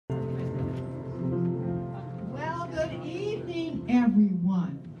evening,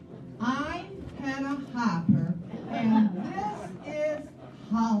 everyone. I'm Hannah Hopper, and this is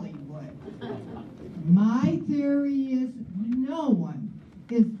Hollywood. My theory is no one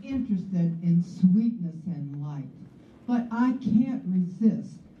is interested in sweetness and light, but I can't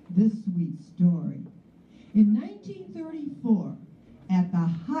resist this sweet story. In 1934, at the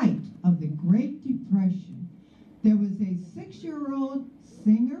height of the Great Depression, there was a 6-year-old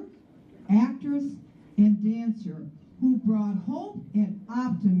singer, actress, and dancer who brought hope and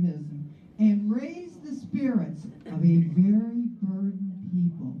optimism and raised the spirits of a very burdened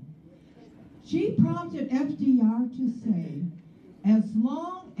people. She prompted FDR to say, "As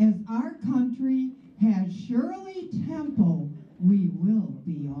long as our country has Shirley Temple, we will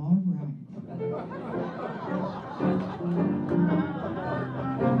be all right."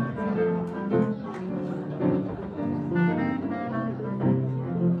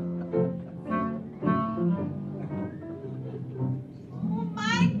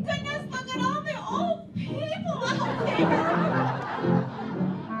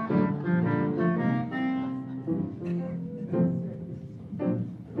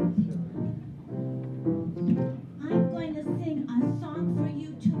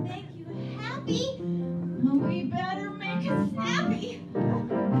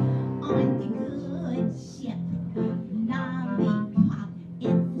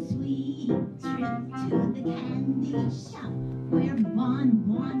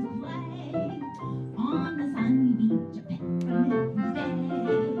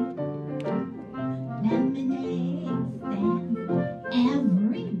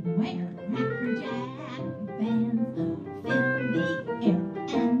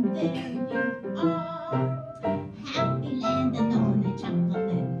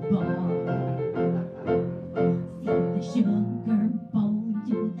 Sugar bowl,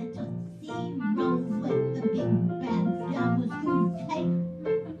 do the Tootsie Roll.